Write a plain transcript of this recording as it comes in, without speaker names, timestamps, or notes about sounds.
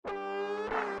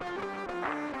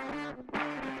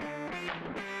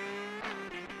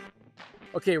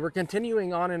Okay, we're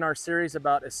continuing on in our series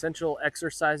about essential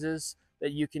exercises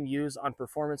that you can use on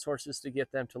performance horses to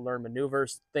get them to learn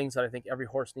maneuvers, things that I think every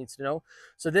horse needs to know.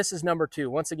 So this is number 2.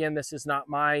 Once again, this is not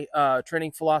my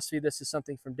training philosophy. This is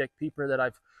something from Dick Pieper that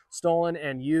I've stolen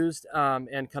and used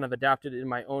and kind of adapted in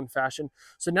my own fashion.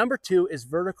 So number 2 is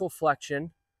vertical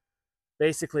flexion,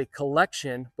 basically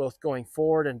collection, both going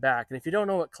forward and back. And if you don't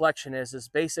know what collection is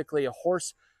basically a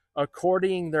horse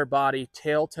accordioning their body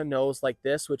tail to nose like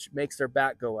this, which makes their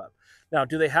back go up. Now,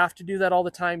 do they have to do that all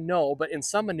the time? No, but in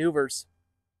some maneuvers,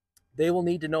 they will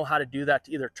need to know how to do that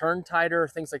to either turn tighter or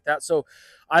things like that. So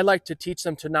I like to teach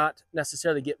them to not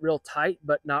necessarily get real tight,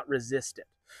 but not resist it.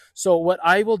 So what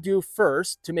I will do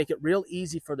first to make it real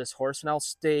easy for this horse, and I'll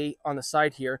stay on the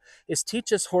side here, is teach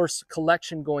this horse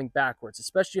collection going backwards,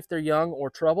 especially if they're young or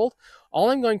troubled. All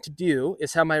I'm going to do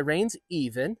is have my reins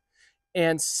even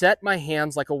and set my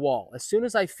hands like a wall. As soon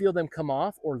as I feel them come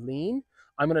off or lean,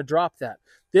 I'm going to drop that.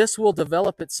 This will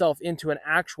develop itself into an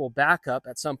actual backup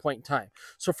at some point in time.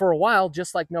 So for a while,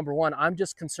 just like number 1, I'm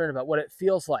just concerned about what it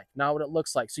feels like, not what it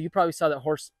looks like. So you probably saw that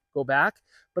horse go back,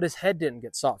 but his head didn't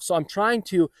get soft. So I'm trying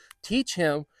to teach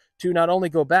him to not only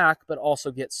go back, but also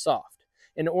get soft.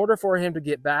 In order for him to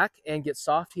get back and get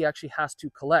soft, he actually has to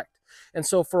collect. And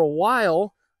so for a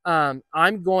while,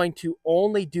 I'm going to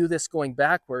only do this going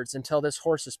backwards until this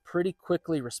horse is pretty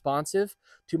quickly responsive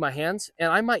to my hands.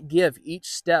 And I might give each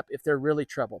step if they're really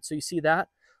troubled. So you see that?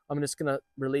 I'm just going to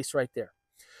release right there.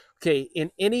 Okay, in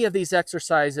any of these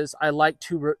exercises, I like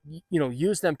to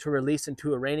use them to release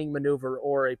into a reining maneuver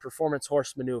or a performance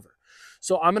horse maneuver.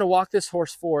 So I'm going to walk this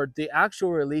horse forward. The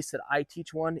actual release that I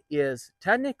teach one is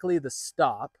technically the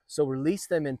stop. So release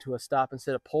them into a stop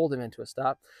instead of pull them into a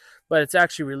stop, but it's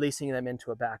actually releasing them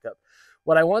into a backup.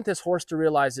 What I want this horse to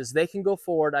realize is they can go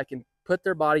forward. I can put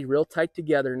their body real tight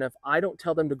together. And if I don't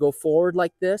tell them to go forward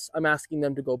like this, I'm asking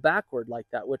them to go backward like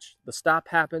that, which the stop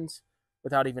happens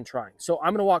without even trying. So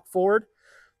I'm going to walk forward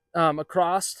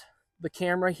across the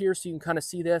camera here so you can kind of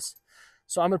see this.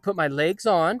 So I'm going to put my legs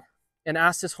on and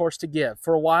ask this horse to give.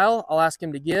 For a while, I'll ask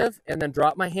him to give and then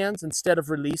drop my hands instead of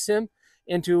release him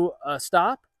into a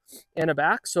stop and a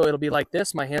back. So it'll be like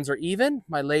this. My hands are even.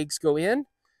 My legs go in.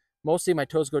 Mostly my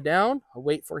toes go down. I'll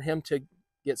wait for him to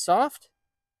get soft.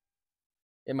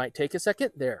 It might take a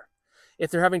second. There. If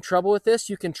they're having trouble with this,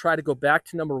 you can try to go back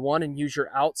to number 1 and use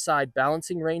your outside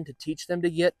balancing rein to teach them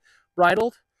to get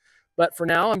bridled. But for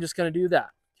now, I'm just going to do that.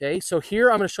 Okay, so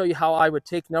here I'm going to show you how I would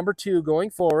take number 2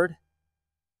 going forward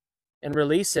and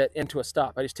release it into a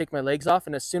stop. I just take my legs off,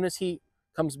 and as soon as he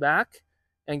comes back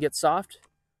and gets soft,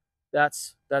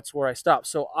 that's where I stop.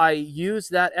 So I use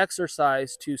that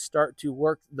exercise to start to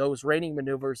work those reining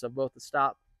maneuvers of both the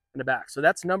stop and the back. So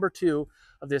that's number 2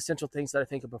 of the essential things that I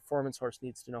think a performance horse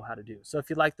needs to know how to do. So if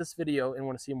you like this video and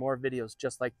want to see more videos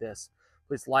just like this,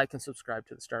 please like and subscribe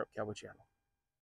to the Startup Cowboy channel.